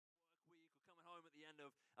end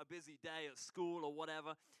of a busy day at school or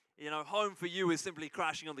whatever. Home for you is simply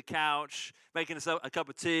crashing on the couch, making a cup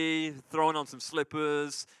of tea, throwing on some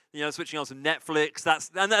slippers, switching on some Netflix.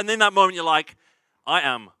 And in that moment you're like, I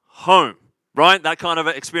am home, right? That kind of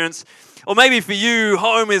experience. Or maybe for you,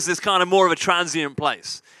 home is this kind of more of a transient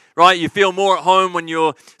place, right? You feel more at home when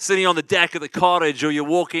you're sitting on the deck of the cottage, or you're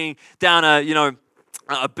walking down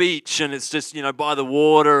a beach and it's just, by the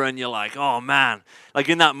water, and you're like, oh man, like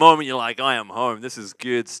in that moment you're like, I am home. This is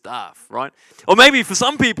good stuff, right? Or maybe for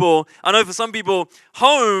some people, I know for some people,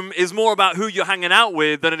 home is more about who you're hanging out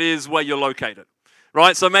with than it is where you're located,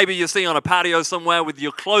 right? So maybe you're sitting on a patio somewhere with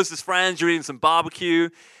your closest friends, you're eating some barbecue,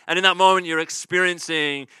 and in that moment you're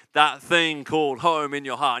experiencing that thing called home in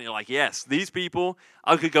your heart, and you're like, yes, these people,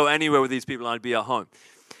 I could go anywhere with these people and I'd be at home.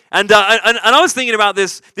 And I was thinking about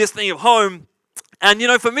this thing of home. And,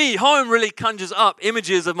 for me, home really conjures up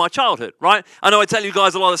images of my childhood, right? I know I tell you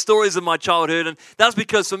guys a lot of stories of my childhood, and that's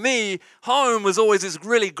because for me, home was always this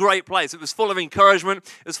really great place. It was full of encouragement,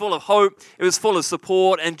 it was full of hope, it was full of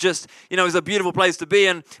support, and just, it was a beautiful place to be.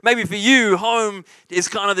 And maybe for you, home is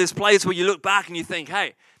kind of this place where you look back and you think,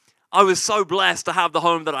 hey, I was so blessed to have the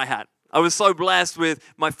home that I had. I was so blessed with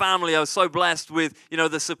my family. I was so blessed with,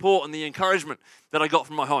 the support and the encouragement that I got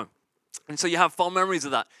from my home. And so you have fond memories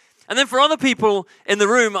of that. And then for other people in the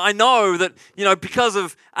room, I know that, because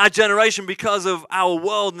of our generation, because of our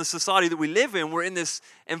world and the society that we live in, we're in this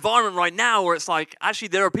environment right now where it's like, actually,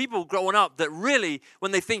 there are people growing up that really,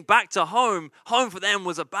 when they think back to home for them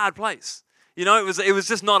was a bad place. It was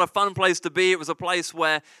just not a fun place to be. It was a place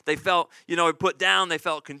where they felt, put down, they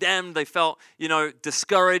felt condemned, they felt,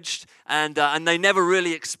 discouraged, and they never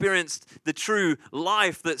really experienced the true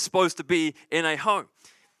life that's supposed to be in a home.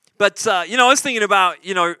 But, I was thinking about,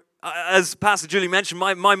 as Pastor Julie mentioned,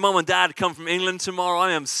 my mum and dad come from England tomorrow.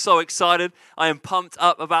 I am so excited. I am pumped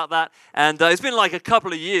up about that. And it's been like a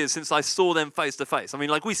couple of years since I saw them face to face. I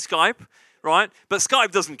mean, like we Skype, right? But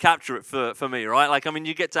Skype doesn't capture it for me, right?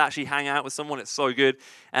 You get to actually hang out with someone. It's so good.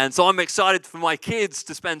 And so I'm excited for my kids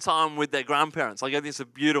to spend time with their grandparents. I think it's a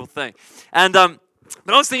beautiful thing. And but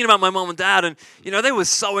I was thinking about my mum and dad, and, they were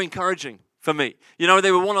so encouraging for me.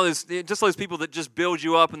 They were one of those people that just build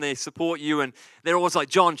you up and they support you, and they're always like,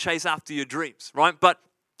 John, chase after your dreams, right? But,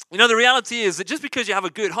 the reality is that just because you have a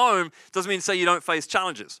good home doesn't mean to say you don't face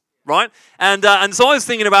challenges, right? And so I was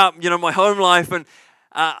thinking about, my home life, and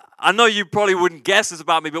I know you probably wouldn't guess this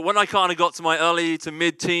about me, but when I kind of got to my early to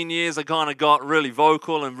mid-teen years, I kind of got really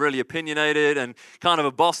vocal and really opinionated and kind of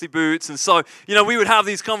a bossy boots. And so, we would have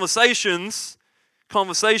these conversations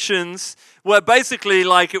where basically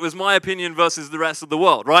like it was my opinion versus the rest of the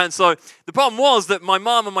world, right? And so the problem was that my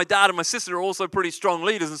mom and my dad and my sister are also pretty strong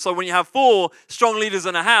leaders. And so when you have 4 strong leaders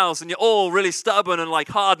in a house and you're all really stubborn and like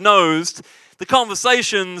hard-nosed, the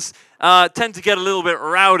conversations tend to get a little bit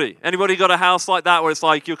rowdy. Anybody got a house like that where it's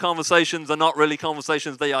like your conversations are not really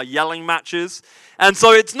conversations, they are yelling matches? And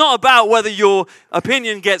so it's not about whether your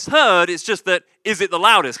opinion gets heard, it's just that, is it the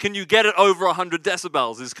loudest? Can you get it over 100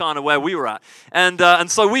 decibels is kind of where we were at. And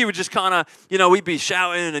so we would just kind of, we'd be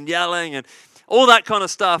shouting and yelling and all that kind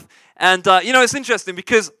of stuff. And, it's interesting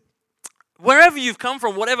because wherever you've come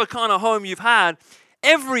from, whatever kind of home you've had,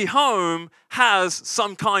 every home has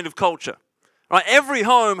some kind of culture. Right? Every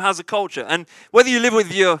home has a culture. And whether you live with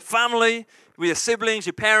your family, with your siblings,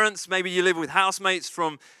 your parents, maybe you live with housemates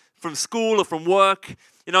from school or from work,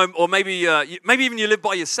 or maybe even you live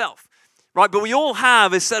by yourself, right? But we all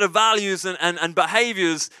have a set of values and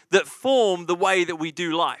behaviors that form the way that we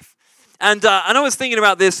do life. And I was thinking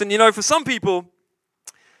about this, and, for some people,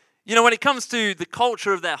 when it comes to the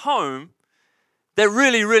culture of their home, they're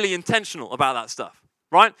really, really intentional about that stuff.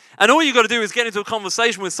 Right? And all you got to do is get into a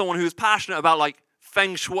conversation with someone who's passionate about like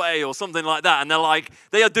feng shui or something like that. And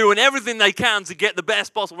they are doing everything they can to get the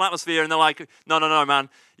best possible atmosphere. And they're like, no, man,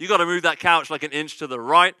 you got to move that couch like an inch to the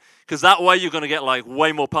right, because that way you're going to get like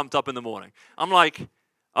way more pumped up in the morning. I'm like,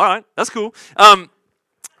 all right, that's cool.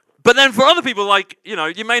 But then for other people, like,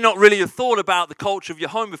 you may not really have thought about the culture of your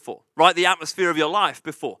home before, right? The atmosphere of your life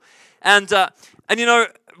before. And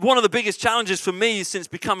one of the biggest challenges for me since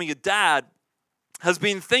becoming a dad has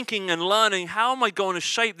been thinking and learning, how am I going to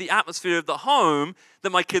shape the atmosphere of the home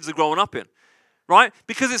that my kids are growing up in, right?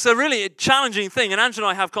 Because it's a really challenging thing. And Angela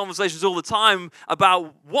and I have conversations all the time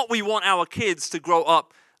about what we want our kids to grow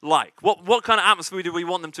up like. What kind of atmosphere do we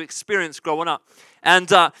want them to experience growing up?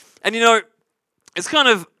 And it's kind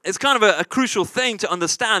of a crucial thing to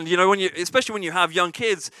understand, especially when you have young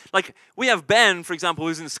kids. Like we have Ben, for example,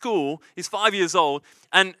 who's in school. He's 5 years old,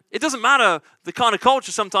 and it doesn't matter the kind of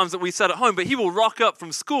culture sometimes that we set at home, but he will rock up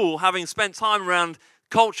from school having spent time around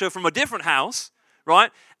culture from a different house,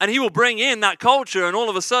 right? And he will bring in that culture, and all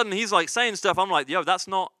of a sudden he's like saying stuff. I'm like, yo, that's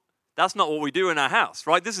not what we do in our house,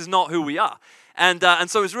 right? This is not who we are. And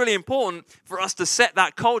so it's really important for us to set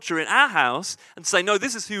that culture in our house and say, no,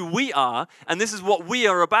 this is who we are, and this is what we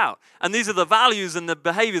are about. And these are the values and the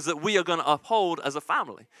behaviors that we are going to uphold as a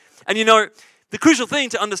family. And you know, the crucial thing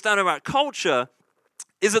to understand about culture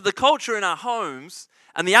is that the culture in our homes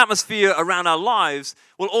and the atmosphere around our lives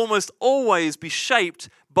will almost always be shaped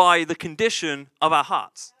by the condition of our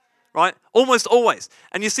hearts, right? Almost always.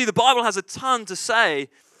 And you see, the Bible has a ton to say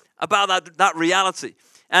about that reality.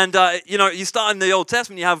 And, you know, you start in the Old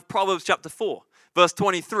Testament, you have Proverbs chapter 4, verse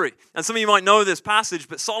 23. And some of you might know this passage,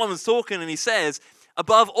 but Solomon's talking and he says,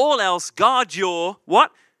 above all else, guard your,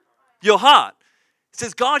 what? Your heart. He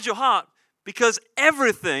says, guard your heart because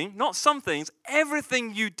everything, not some things,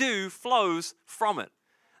 everything you do flows from it.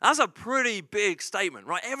 That's a pretty big statement,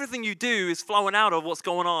 right? Everything you do is flowing out of what's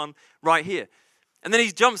going on right here. And then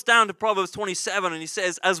he jumps down to Proverbs 27 and he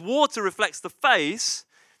says, as water reflects the face,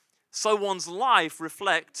 so one's life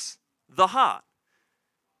reflects the heart.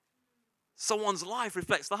 So one's life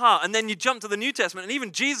reflects the heart. And then you jump to the New Testament, and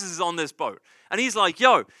even Jesus is on this boat. And he's like,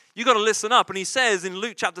 yo, you got to listen up. And he says in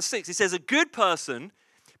Luke chapter 6, he says, a good person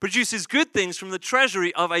produces good things from the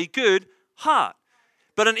treasury of a good heart.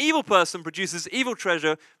 But an evil person produces evil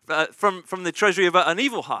treasure from the treasury of an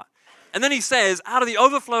evil heart. And then he says, out of the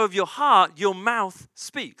overflow of your heart, your mouth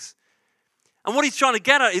speaks. And what he's trying to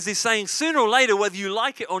get at is he's saying sooner or later, whether you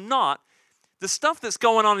like it or not, the stuff that's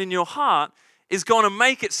going on in your heart is going to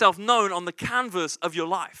make itself known on the canvas of your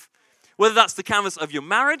life. Whether that's the canvas of your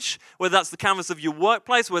marriage, whether that's the canvas of your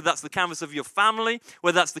workplace, whether that's the canvas of your family,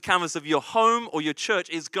 whether that's the canvas of your home or your church,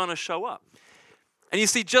 is going to show up. And you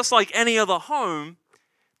see, just like any other home,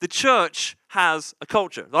 the church has a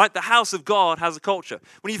culture, right? The house of God has a culture.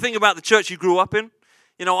 When you think about the church you grew up in,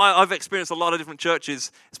 you know, I've experienced a lot of different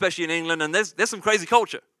churches, especially in England, and there's some crazy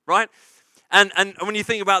culture, right? And when you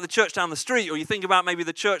think about the church down the street, or you think about maybe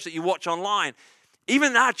the church that you watch online,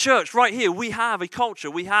 even our church right here, we have a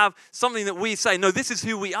culture. We have something that we say, no, this is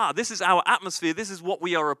who we are. This is our atmosphere. This is what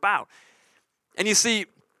we are about. And you see,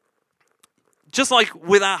 just like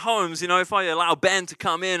with our homes, you know, if I allow Ben to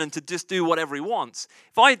come in and to just do whatever he wants,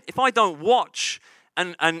 if I don't watch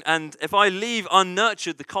and if I leave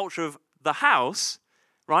unnurtured the culture of the house,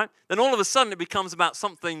 right, then all of a sudden it becomes about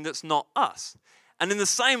something that's not us. And in the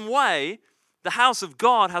same way, the house of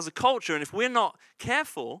God has a culture, and if we're not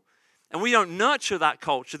careful and we don't nurture that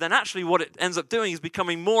culture, then actually what it ends up doing is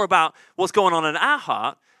becoming more about what's going on in our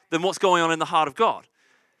heart than what's going on in the heart of God.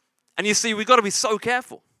 And you see, we've got to be so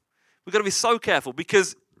careful. We've got to be so careful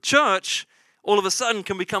because church all of a sudden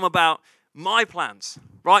can become about my plans,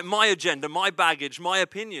 right? My agenda, my baggage, my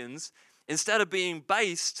opinions, instead of being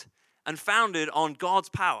based and founded on God's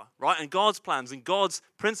power, right? And God's plans and God's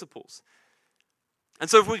principles. And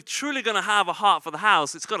so if we're truly going to have a heart for the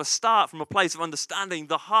house, it's got to start from a place of understanding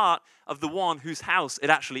the heart of the one whose house it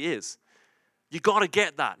actually is. You got to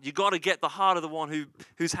get that. You got to get the heart of the one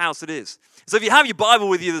whose house it is. So if you have your Bible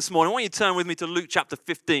with you this morning, I want you to turn with me to Luke chapter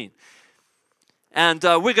 15. And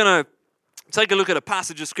we're going to take a look at a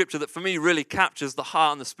passage of scripture that for me really captures the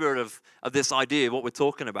heart and the spirit of this idea, what we're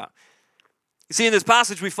talking about. You see, in this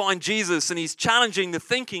passage we find Jesus, and he's challenging the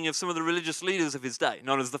thinking of some of the religious leaders of his day,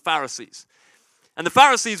 known as the Pharisees. And the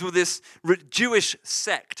Pharisees were this Jewish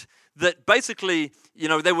sect that basically, you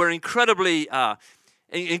know, they were incredibly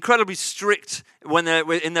strict when they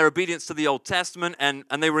were in their obedience to the Old Testament, and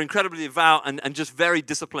they were incredibly devout and just very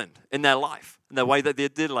disciplined in their life, in the way that they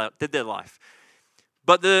did their life.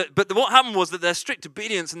 But what happened was that their strict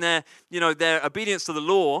obedience and their obedience to the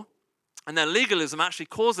law and their legalism actually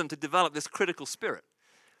caused them to develop this critical spirit.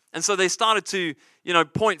 And so they started to,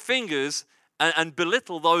 point fingers and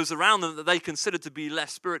belittle those around them that they considered to be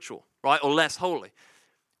less spiritual, right, or less holy,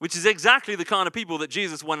 which is exactly the kind of people that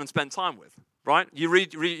Jesus went and spent time with, right? You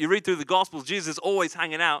read through the Gospels, Jesus is always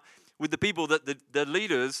hanging out with the people that the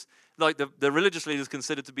leaders, like the religious leaders,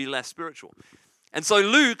 considered to be less spiritual. And so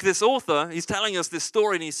Luke, this author, he's telling us this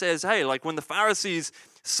story, and he says, hey, like when the Pharisees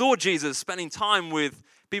saw Jesus spending time with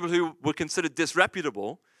people who were considered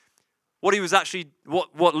disreputable, what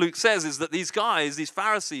Luke says is that these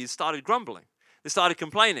Pharisees started grumbling. They started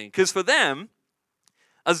complaining. Because for them,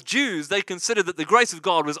 as Jews, they considered that the grace of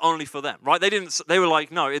God was only for them, right? They were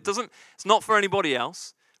like, no, it's not for anybody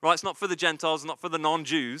else, right? It's not for the Gentiles, not for the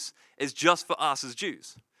non-Jews. It's just for us as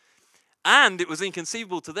Jews. And it was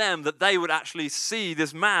inconceivable to them that they would actually see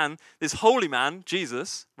this man, this holy man,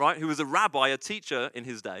 Jesus, right, who was a rabbi, a teacher in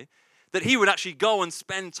his day, that he would actually go and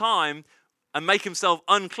spend time and make himself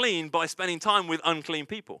unclean by spending time with unclean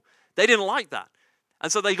people. They didn't like that.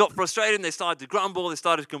 And so they got frustrated and they started to grumble, they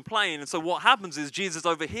started to complain. And so what happens is Jesus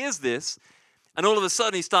overhears this, and all of a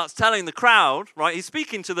sudden he starts telling the crowd, right? He's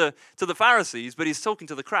speaking to the Pharisees, but he's talking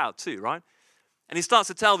to the crowd too, right? And he starts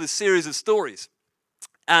to tell this series of stories.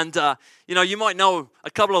 And, you might know a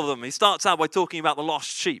couple of them. He starts out by talking about the lost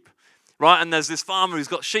sheep, right? And there's this farmer who's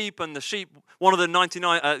got sheep, and the sheep, one of the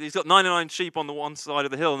 99, he's got 99 sheep on the one side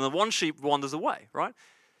of the hill, and the one sheep wanders away, right?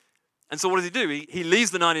 And so what does he do? He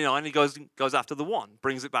leaves the 99, and he goes after the one,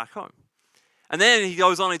 brings it back home. And then he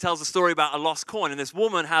goes on, he tells a story about a lost coin, and this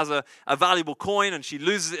woman has a valuable coin, and she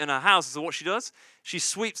loses it in her house. So what she does, she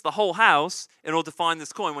sweeps the whole house in order to find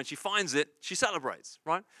this coin. When she finds it, she celebrates,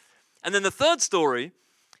 right? And then the third story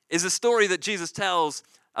is a story that Jesus tells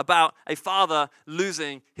about a father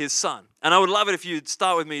losing his son. And I would love it if you'd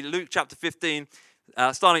start with me, Luke chapter 15,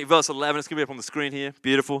 starting at verse 11. It's going to be up on the screen here.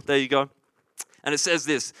 Beautiful. There you go. And it says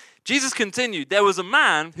this: Jesus continued, "There was a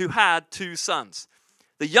man who had 2 sons.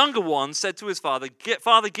 The younger one said to his father,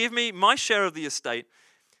 'Father, give me my share of the estate.'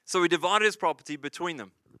 So he divided his property between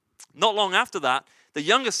them. Not long after that, the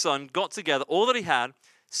younger son got together all that he had,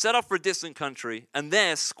 set off for a distant country, and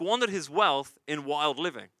there squandered his wealth in wild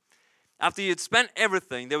living. After he had spent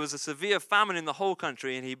everything, there was a severe famine in the whole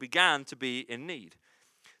country, and he began to be in need.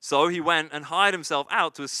 So he went and hired himself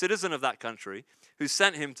out to a citizen of that country, who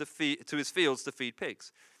sent him to his fields to feed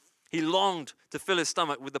pigs. He longed to fill his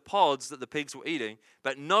stomach with the pods that the pigs were eating,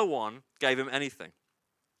 but no one gave him anything.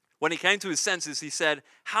 When he came to his senses, he said,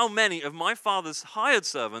 'How many of my father's hired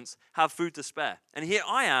servants have food to spare? And here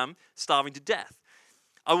I am, starving to death.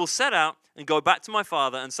 I will set out and go back to my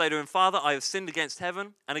father and say to him, Father, I have sinned against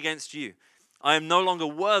heaven and against you. I am no longer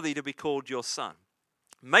worthy to be called your son.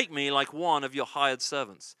 Make me like one of your hired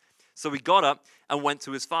servants.' So he got up and went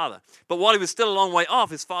to his father. But while he was still a long way off,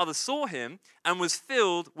 his father saw him and was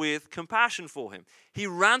filled with compassion for him. He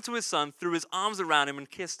ran to his son, threw his arms around him, and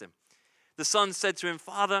kissed him. The son said to him,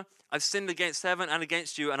 'Father, I've sinned against heaven and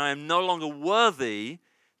against you, and I am no longer worthy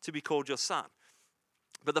to be called your son.'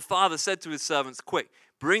 But the father said to his servants, 'Quick,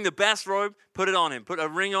 bring the best robe, put it on him. Put a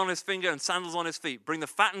ring on his finger and sandals on his feet. Bring the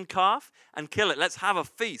fattened calf and kill it. Let's have a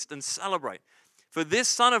feast and celebrate. For this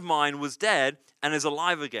son of mine was dead and is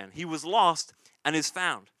alive again. He was lost and is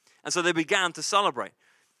found.' And so they began to celebrate.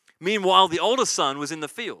 Meanwhile, the older son was in the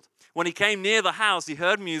field. When he came near the house, he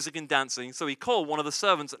heard music and dancing. So he called one of the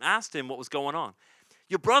servants and asked him what was going on.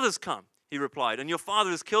 'Your brother's come,' he replied, 'and your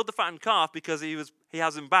father has killed the fattened calf because he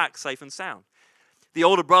has him back safe and sound.' The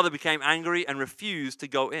older brother became angry and refused to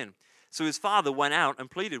go in. So his father went out and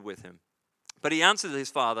pleaded with him. But he answered his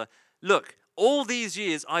father, 'Look, all these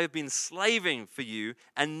years I have been slaving for you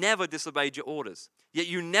and never disobeyed your orders. Yet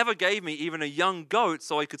you never gave me even a young goat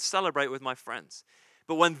so I could celebrate with my friends.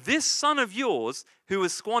 But when this son of yours, who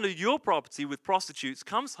has squandered your property with prostitutes,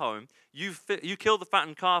 comes home, you kill the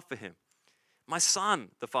fattened calf for him.' 'My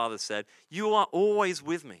son,' the father said, 'you are always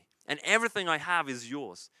with me, and everything I have is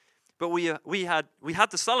yours. But we had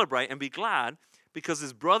to celebrate and be glad because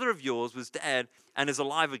this brother of yours was dead and is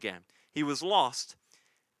alive again. He was lost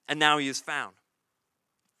and now he is found.'"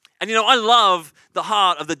 And I love the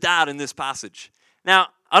heart of the dad in this passage.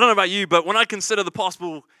 Now, I don't know about you, but when I consider the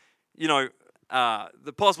possible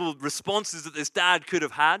responses that this dad could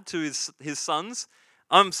have had to his sons,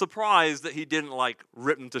 I'm surprised that he didn't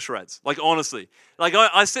rip them to shreds. Honestly,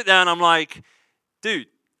 I sit there and I'm like, dude,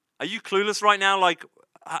 are you clueless right now?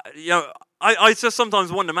 I just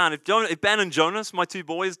sometimes wonder, man, if Ben and Jonas, my 2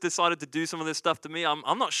 boys, decided to do some of this stuff to me,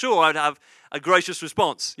 I'm not sure I'd have a gracious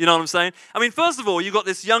response. You know what I'm saying? I mean, first of all, you got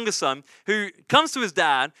this younger son who comes to his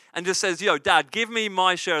dad and just says, "Yo, Dad, give me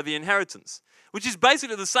my share of the inheritance," which is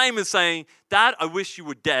basically the same as saying, "Dad, I wish you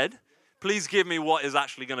were dead. Please give me what is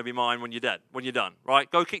actually going to be mine when you're dead, when you're done,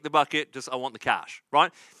 right? Go kick the bucket, I want the cash,"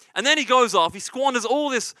 right? And then he goes off, he squanders all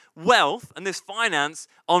this wealth and this finance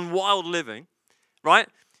on wild living, right?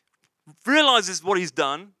 Realizes what he's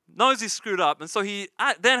done, knows he's screwed up, and so he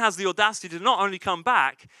then has the audacity to not only come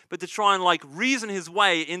back, but to try and reason his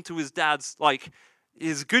way into his dad's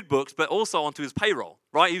his good books, but also onto his payroll,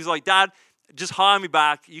 right? He was like, "Dad, just hire me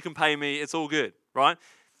back, you can pay me, it's all good," right?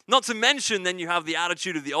 Not to mention then you have the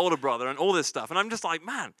attitude of the older brother and all this stuff, and I'm just like,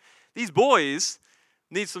 man, these boys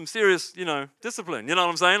need some serious, discipline, you know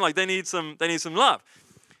what I'm saying? They need some love.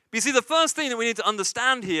 But you see, the first thing that we need to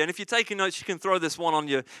understand here, and if you're taking notes, you can throw this one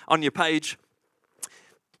on your page.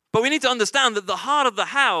 But we need to understand that the heart of the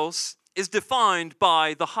house is defined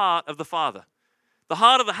by the heart of the Father. The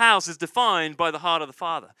heart of the house is defined by the heart of the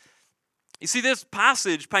Father. You see, this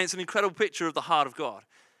passage paints an incredible picture of the heart of God.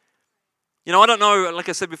 I don't know, like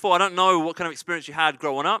I said before, I don't know what kind of experience you had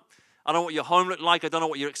growing up. I don't know what your home looked like. I don't know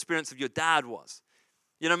what your experience of your dad was.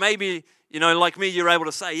 Maybe, like me, you're able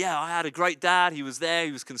to say, yeah, I had a great dad. He was there.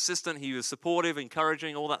 He was consistent. He was supportive,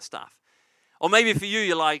 encouraging, all that stuff. Or maybe for you,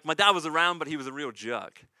 you're like, my dad was around, but he was a real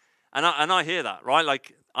jerk. And I hear that, right?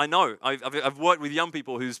 Like, I know. I've worked with young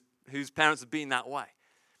people whose parents have been that way.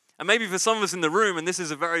 And maybe for some of us in the room, and this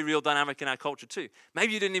is a very real dynamic in our culture too,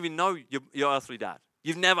 maybe you didn't even know your earthly dad.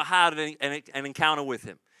 You've never had an encounter with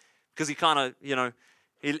him because he kind of,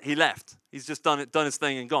 he left. He's just done his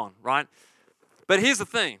thing and gone, right? But here's the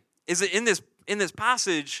thing, is that in this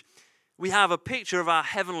passage, we have a picture of our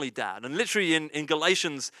heavenly dad. And literally in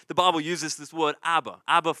Galatians, the Bible uses this word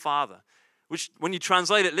Abba Father, which when you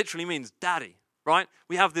translate it literally means daddy, right?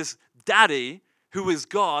 We have this daddy who is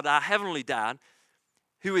God, our heavenly dad,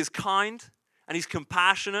 who is kind, and he's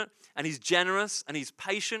compassionate, and he's generous, and he's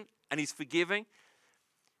patient, and he's forgiving.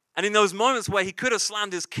 And in those moments where he could have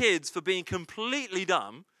slammed his kids for being completely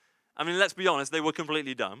dumb, I mean, let's be honest, they were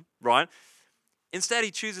completely dumb, right? Instead,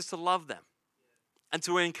 he chooses to love them and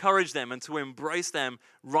to encourage them and to embrace them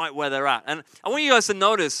right where they're at. And I want you guys to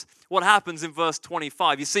notice what happens in verse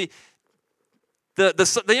 25. You see,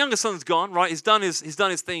 the younger son's gone, right? He's done his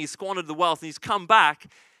thing. He's squandered the wealth, and he's come back.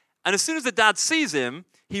 And as soon as the dad sees him,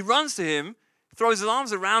 he runs to him, throws his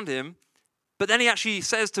arms around him, but then he actually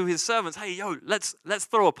says to his servants, hey, let's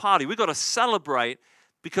throw a party. We've got to celebrate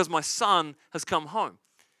because my son has come home.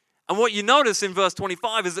 And what you notice in verse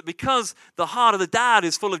 25 is that because the heart of the dad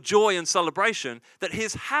is full of joy and celebration, that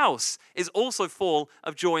his house is also full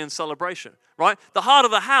of joy and celebration, right? The heart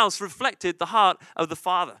of the house reflected the heart of the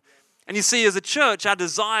father. And you see, as a church, our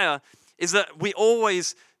desire is that we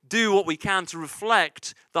always do what we can to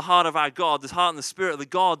reflect the heart of our God, the heart and the spirit of the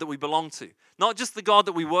God that we belong to. Not just the God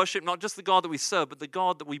that we worship, not just the God that we serve, but the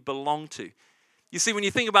God that we belong to. You see, when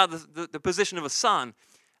you think about the position of a son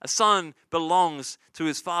belongs to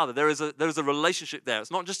his father. There is a relationship there.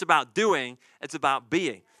 It's not just about doing, it's about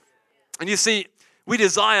being. And you see, we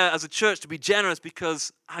desire as a church to be generous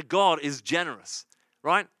because our God is generous,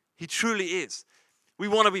 right? He truly is. We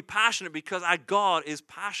want to be passionate because our God is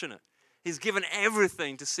passionate. He's given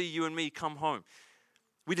everything to see you and me come home.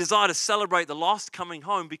 We desire to celebrate the lost coming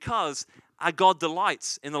home because our God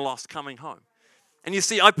delights in the lost coming home. And you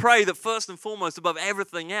see, I pray that first and foremost, above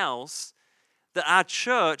everything else, that our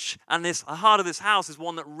church and the heart of this house is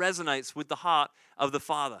one that resonates with the heart of the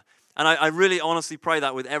Father. And I really honestly pray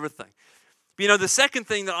that with everything. But the second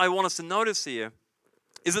thing that I want us to notice here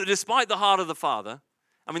is that despite the heart of the Father,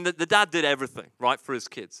 I mean, the dad did everything, right, for his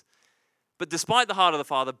kids. But despite the heart of the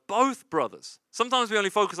father, both brothers, sometimes we only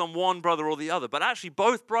focus on one brother or the other, but actually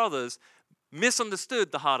both brothers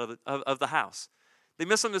misunderstood the heart of the house. They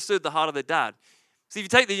misunderstood the heart of their dad. See, if you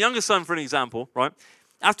take the younger son for an example, right?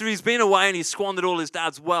 After he's been away and he's squandered all his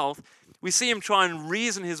dad's wealth, we see him try and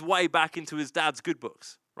reason his way back into his dad's good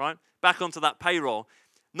books, right? Back onto that payroll.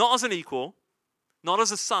 Not as an equal, not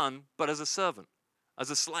as a son, but as a servant, as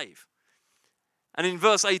a slave. And in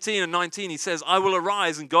verse 18 and 19, he says, I will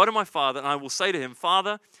arise and go to my father, and I will say to him,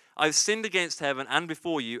 Father, I've sinned against heaven and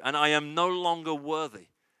before you, and I am no longer worthy.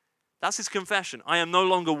 That's his confession. I am no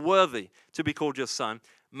longer worthy to be called your son.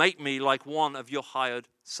 Make me like one of your hired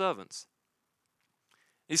servants.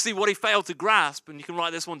 You see, what he failed to grasp, and you can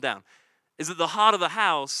write this one down, is that the heart of the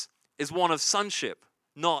house is one of sonship,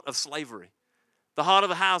 not of slavery. The heart of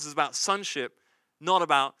the house is about sonship, not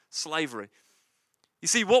about slavery. You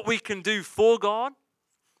see, what we can do for God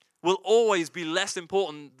will always be less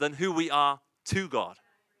important than who we are to God.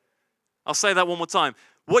 I'll say that one more time.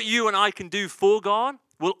 What you and I can do for God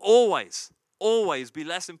will always be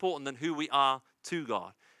less important than who we are to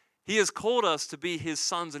God. He has called us to be his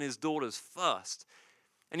sons and his daughters first.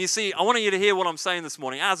 And you see, I want you to hear what I'm saying this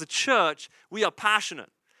morning. As a church, we are passionate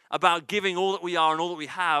about giving all that we are and all that we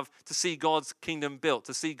have to see God's kingdom built,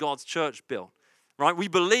 to see God's church built. Right? We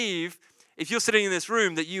believe, if you're sitting in this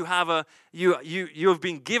room, that you have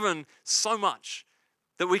been given so much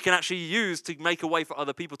that we can actually use to make a way for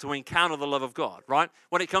other people to encounter the love of God, right?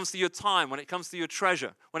 When it comes to your time, when it comes to your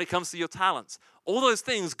treasure, when it comes to your talents, all those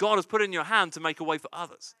things God has put in your hand to make a way for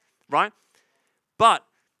others, right? But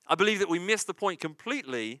I believe that we miss the point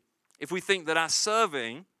completely if we think that our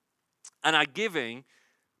serving and our giving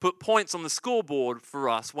put points on the scoreboard for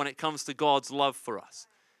us when it comes to God's love for us,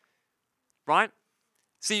 right?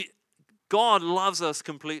 See, God loves us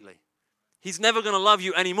completely. He's never going to love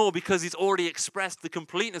you anymore because he's already expressed the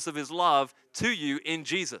completeness of his love to you in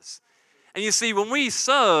Jesus. And you see, when we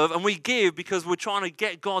serve and we give because we're trying to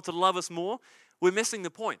get God to love us more, we're missing the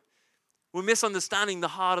point. We're misunderstanding the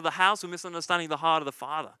heart of the house. We're misunderstanding the heart of the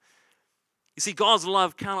Father. You see, God's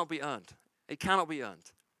love cannot be earned. It cannot be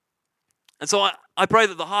earned. And so I pray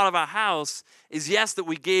that the heart of our house is, yes, that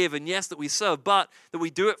we give and yes, that we serve, but that we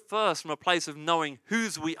do it first from a place of knowing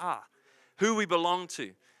whose we are, who we belong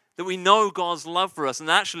to, that we know God's love for us. And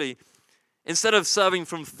actually, instead of serving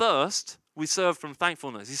from thirst, we serve from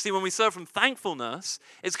thankfulness. You see, when we serve from thankfulness,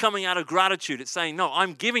 it's coming out of gratitude. It's saying, no,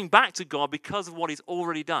 I'm giving back to God because of what he's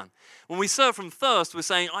already done. When we serve from thirst, we're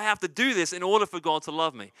saying, I have to do this in order for God to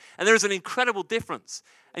love me. And there is an incredible difference.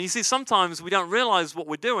 And you see, sometimes we don't realize what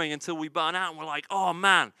we're doing until we burn out and we're like, oh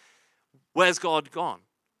man, where's God gone?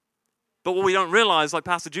 But what we don't realize, like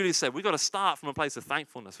Pastor Julie said, we've got to start from a place of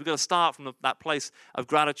thankfulness. We've got to start from that place of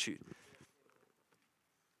gratitude.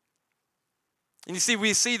 And you see,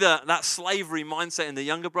 we see that slavery mindset in the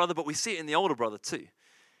younger brother, but we see it in the older brother too.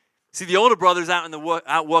 See, the older brother is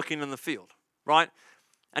out working in the field, right?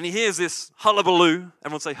 And he hears this hullabaloo.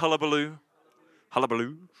 Everyone say hullabaloo.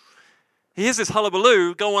 Hullabaloo. He hears this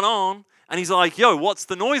hullabaloo going on, and he's like, yo, what's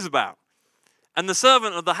the noise about? And the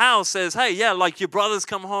servant of the house says, hey, yeah, like your brother's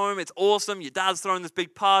come home. It's awesome. Your dad's throwing this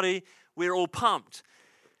big party. We're all pumped.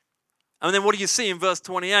 And then what do you see in verse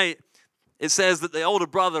 28? It says that the older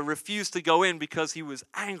brother refused to go in because he was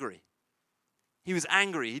angry. He was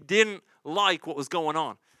angry. He didn't like what was going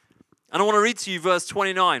on. And I want to read to you verse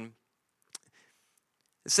 29.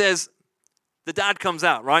 It says, the dad comes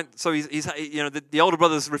out, right? So the older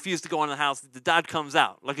brothers refused to go in the house. The dad comes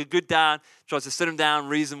out. Like a good dad, tries to sit him down,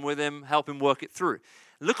 reason with him, help him work it through.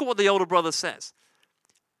 Look at what the older brother says.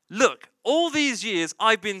 Look, all these years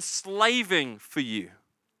I've been slaving for you.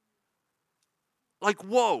 Like,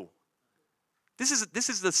 whoa. This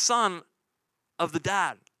is the son of the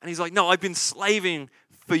dad. And he's like, no, I've been slaving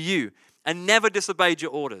for you and never disobeyed your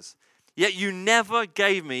orders. Yet you never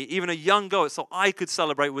gave me even a young goat so I could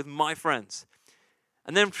celebrate with my friends.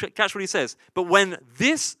 And then catch what he says. But when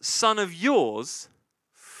this son of yours,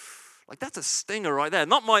 like that's a stinger right there.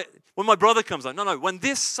 When my brother comes out. No. When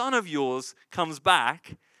this son of yours comes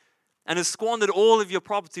back and has squandered all of your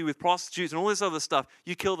property with prostitutes and all this other stuff,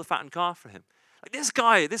 you kill the fattened calf for him. Like this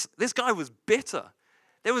guy was bitter.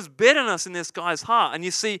 There was bitterness in this guy's heart. And you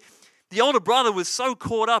see, the older brother was so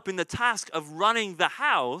caught up in the task of running the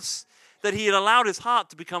house that he had allowed his heart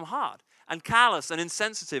to become hard and callous and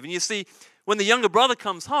insensitive. And you see, when the younger brother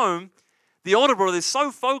comes home, the older brother is so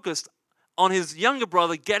focused on his younger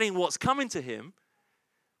brother getting what's coming to him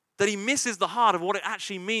that he misses the heart of what it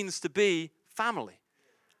actually means to be family.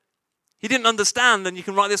 He didn't understand, and you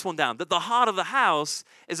can write this one down, that the heart of the house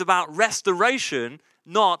is about restoration,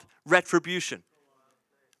 not retribution.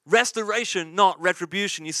 Restoration, not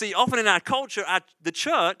retribution. You see, often in our culture, the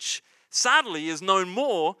church, sadly, is known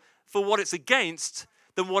more for what it's against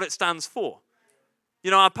than what it stands for.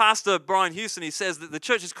 You know, our pastor, Brian Houston, he says that the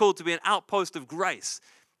church is called to be an outpost of grace.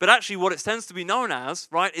 But actually what it tends to be known as,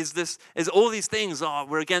 right, is all these things. Oh,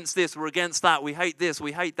 we're against this, we're against that, we hate this,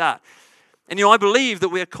 we hate that. And I believe that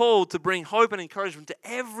we are called to bring hope and encouragement to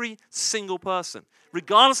every single person,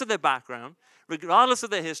 regardless of their background, regardless of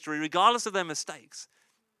their history, regardless of their mistakes.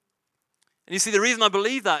 And you see, the reason I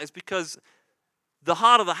believe that is because the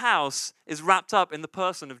heart of the house is wrapped up in the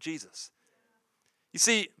person of Jesus. You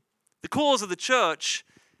see, the cause of the church,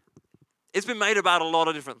 it's been made about a lot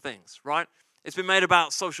of different things, right? It's been made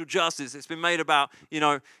about social justice. It's been made about,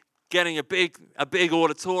 getting a big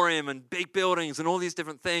auditorium and big buildings and all these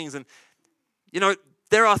different things. And,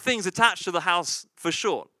 there are things attached to the house for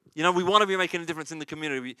sure. We want to be making a difference in the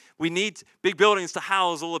community. We need big buildings to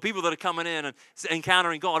house all the people that are coming in and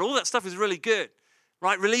encountering God. All that stuff is really good,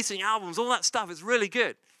 right? Releasing albums, all that stuff is really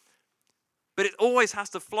good. But it always has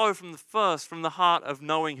to flow from the heart of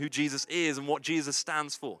knowing who Jesus is and what Jesus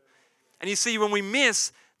stands for. And you see, when we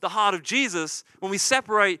miss the heart of Jesus, when we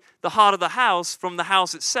separate the heart of the house from the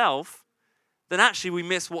house itself, then actually we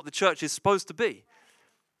miss what the church is supposed to be.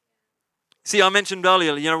 See, I mentioned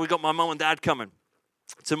earlier, we got my mom and dad coming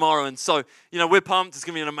tomorrow. And so, we're pumped. It's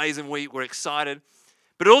going to be an amazing week. We're excited.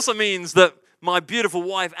 But it also means that my beautiful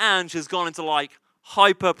wife, Ange, has gone into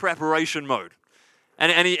hyper preparation mode.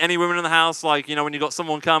 And any women in the house, when you got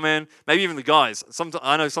someone come in, maybe even the guys.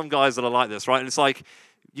 I know some guys that are like this, right? And it's like,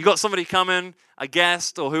 you got somebody coming, a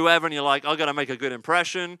guest or whoever, and you're like, I've got to make a good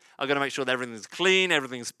impression. I've got to make sure that everything's clean,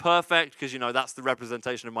 everything's perfect, because, that's the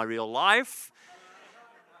representation of my real life.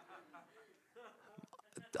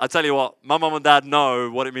 I tell you what, my mom and dad know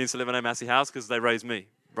what it means to live in a messy house because they raised me,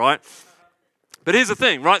 right? But here's the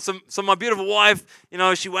thing, right? So my beautiful wife,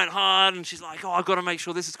 she went hard and she's like, I've got to make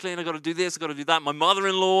sure this is clean. I've got to do this. I've got to do that. My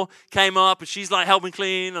mother-in-law came up and she's helping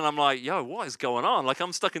clean. And I'm like, what is going on?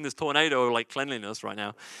 I'm stuck in this tornado of cleanliness right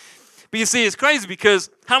now. But you see, it's crazy because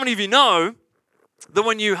how many of you know that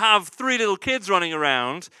when you have 3 little kids running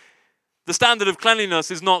around, the standard of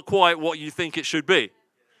cleanliness is not quite what you think it should be,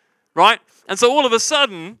 right? And so all of a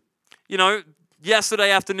sudden,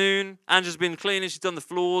 yesterday afternoon, Angela's been cleaning. She's done the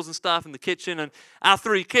floors and stuff in the kitchen. And our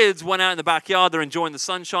 3 kids went out in the backyard. They're enjoying the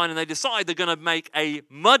sunshine. And they decide they're going to make a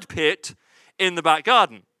mud pit in the back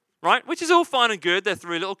garden, right? Which is all fine and good. They're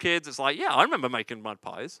 3 little kids. It's like, yeah, I remember making mud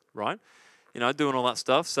pies, right? Doing all that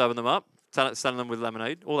stuff, serving them up, selling them with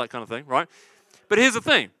lemonade, all that kind of thing, right? But here's the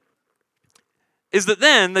thing, is that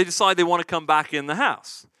then they decide they want to come back in the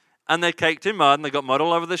house. And they're caked in mud, and they got mud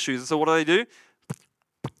all over their shoes. And so what do?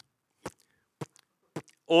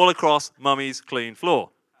 All across Mummy's clean floor.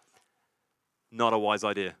 Not a wise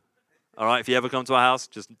idea. All right, if you ever come to our house,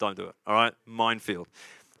 just don't do it. All right, minefield.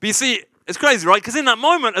 But you see, it's crazy, right? Because in that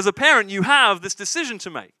moment, as a parent, you have this decision to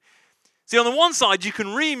make. See, on the one side, you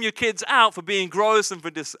can ream your kids out for being gross and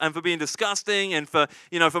for being disgusting and for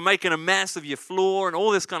making a mess of your floor and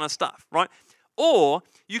all this kind of stuff, right? Or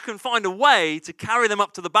you can find a way to carry them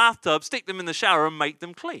up to the bathtub, stick them in the shower, and make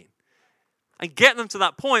them clean. And get them to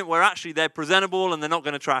that point where actually they're presentable and they're not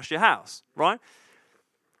going to trash your house, right?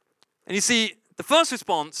 And you see, the first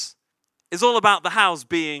response is all about the house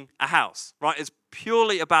being a house, right? It's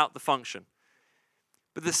purely about the function.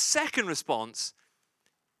 But the second response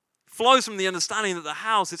flows from the understanding that the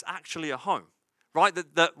house is actually a home, right?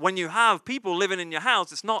 That when you have people living in your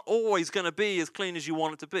house, it's not always going to be as clean as you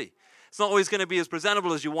want it to be. It's not always going to be as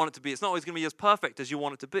presentable as you want it to be. It's not always going to be as perfect as you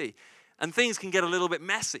want it to be. And things can get a little bit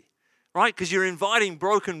messy, right? Because you're inviting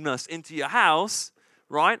brokenness into your house,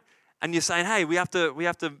 right? And you're saying, hey, we have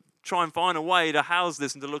to try and find a way to house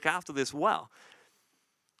this and to look after this well.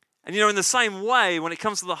 And in the same way, when it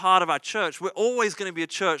comes to the heart of our church, we're always going to be a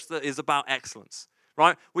church that is about excellence,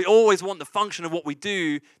 right? We always want the function of what we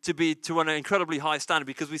do to be to an incredibly high standard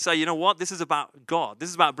because we say, you know what? This is about God. This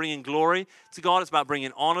is about bringing glory to God. It's about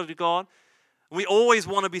bringing honor to God. And we always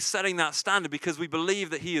want to be setting that standard because we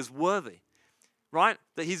believe that He is worthy, right?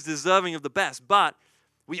 That He's deserving of the best. But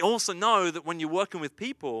we also know that when you're working with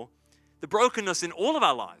people, the brokenness in all of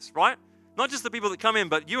our lives, right? Not just the people that come in,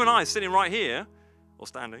 but you and I sitting right here, or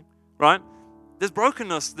standing, right? There's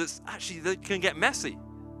brokenness that can get messy.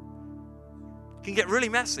 Can get really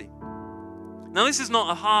messy. Now, this is not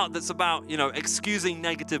a heart that's about, excusing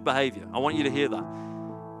negative behavior. I want you to hear that.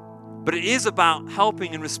 But it is about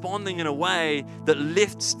helping and responding in a way that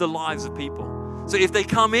lifts the lives of people. So if they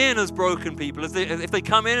come in as broken people, if they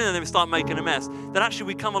come in and they start making a mess, then actually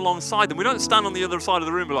we come alongside them. We don't stand on the other side of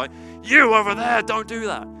the room and be like, you over there, don't do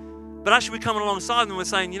that. But actually we come alongside them and we're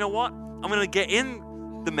saying, you know what? I'm going to get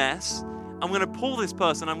in the mess. I'm going to pull this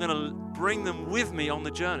person. I'm going to bring them with me on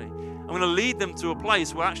the journey. I'm going to lead them to a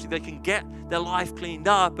place where actually they can get their life cleaned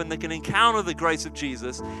up and they can encounter the grace of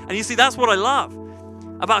Jesus. And you see, that's what I love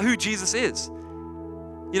about who Jesus is.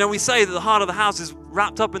 We say that the heart of the house is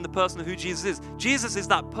wrapped up in the person of who Jesus is. Jesus is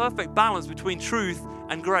that perfect balance between truth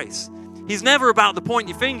and grace. He's never about the point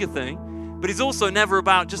your finger thing, but He's also never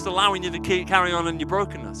about just allowing you to carry on in your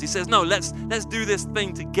brokenness. He says, no, let's do this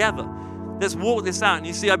thing together. Let's walk this out. And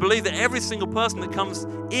you see, I believe that every single person that comes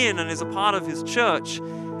in and is a part of His church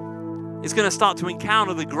is going to start to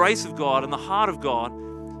encounter the grace of God and the heart of God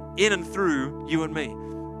in and through you and me.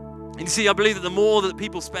 And you see, I believe that the more that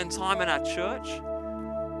people spend time in our church,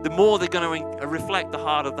 the more they're going to reflect the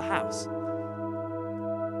heart of the house.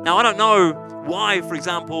 Now, I don't know why, for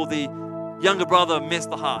example, the younger brother missed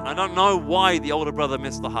the heart. I don't know why the older brother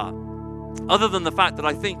missed the heart, other than the fact that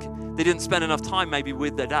I think they didn't spend enough time maybe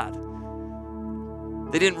with their dad.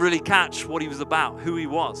 They didn't really catch what he was about, who he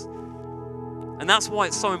was. And that's why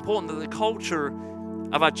it's so important that the culture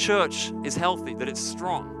of our church is healthy, that it's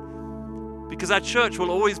strong. Because our church will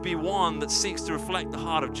always be one that seeks to reflect the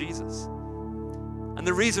heart of Jesus. And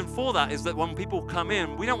the reason for that is that when people come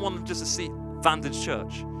in, we don't want them just to see Vantage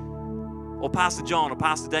Church or Pastor John or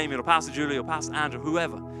Pastor Damien or Pastor Julie or Pastor Andrew,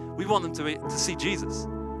 whoever. We want them to see Jesus.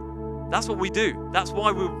 That's what we do. That's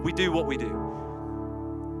why we do what we do.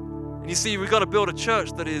 And you see, we've got to build a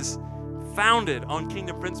church that is founded on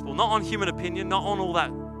kingdom principle, not on human opinion, not on all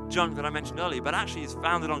that junk that I mentioned earlier, but actually is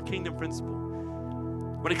founded on kingdom principle.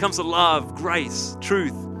 When it comes to love, grace,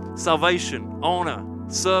 truth, salvation, honor,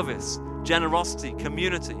 service, generosity,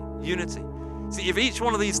 community, unity. See, if each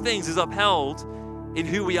one of these things is upheld in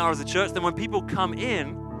who we are as a church, then when people come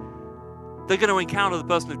in, they're going to encounter the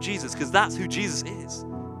person of Jesus, because that's who Jesus is.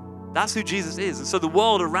 That's who Jesus is. And so the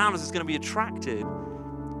world around us is going to be attracted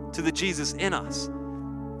to the Jesus in us.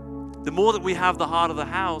 The more that we have the heart of the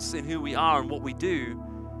house in who we are and what we do,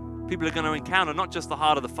 people are going to encounter not just the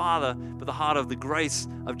heart of the Father, but the heart of the grace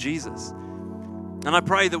of Jesus. And I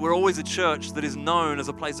pray that we're always a church that is known as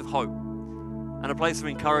a place of hope and a place of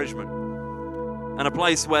encouragement. and a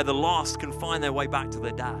place where the lost can find their way back to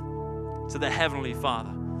their dad, to their Heavenly Father.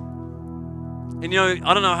 And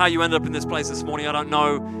I don't know how you end up in this place this morning. I don't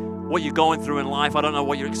know what you're going through in life. I don't know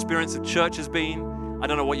what your experience of church has been. I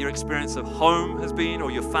don't know what your experience of home has been, or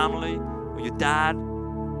your family, or your dad.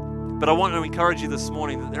 But I want to encourage you this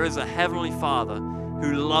morning that there is a Heavenly Father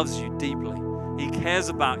who loves you deeply. He cares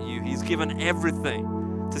about you. He's given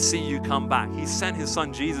everything to see you come back. He sent His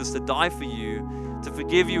Son Jesus to die for you, to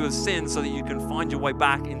forgive you of sin so that you can find your way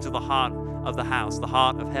back into the heart of the house, the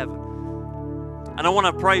heart of heaven. And I want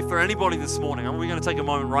to pray for anybody this morning. And we're going to take a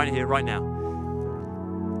moment right here, right now.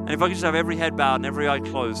 And if I could just have every head bowed and every eye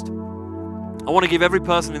closed, I want to give every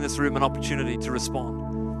person in this room an opportunity to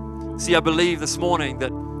respond. See, I believe this morning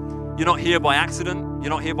that you're not here by accident. You're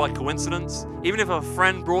not here by coincidence. Even if a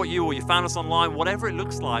friend brought you or you found us online, whatever it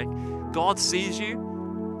looks like, God sees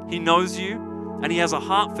you, He knows you, and He has a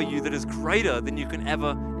heart for you that is greater than you can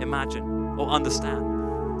ever imagine or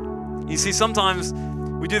understand. You see, sometimes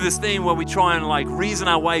we do this thing where we try and reason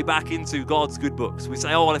our way back into God's good books. We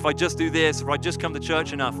say, oh, well, if I just do this, or I just come to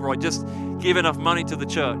church enough, or I just give enough money to the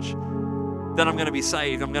church, then I'm going to be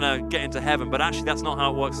saved. I'm going to get into heaven. But actually, that's not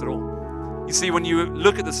how it works at all. You see, when you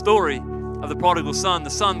look at the story of the prodigal son, the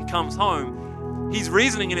son comes home. He's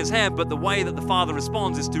reasoning in his head, but the way that the father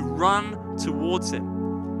responds is to run towards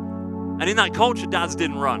him. And in that culture, dads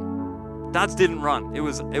didn't run. Dads didn't run. It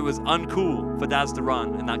was uncool for dads to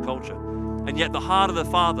run in that culture. And yet the heart of the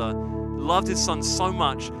father loved his son so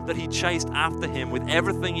much that he chased after him with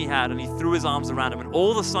everything he had, and he threw his arms around him. And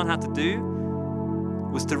all the son had to do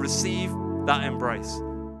was to receive that embrace.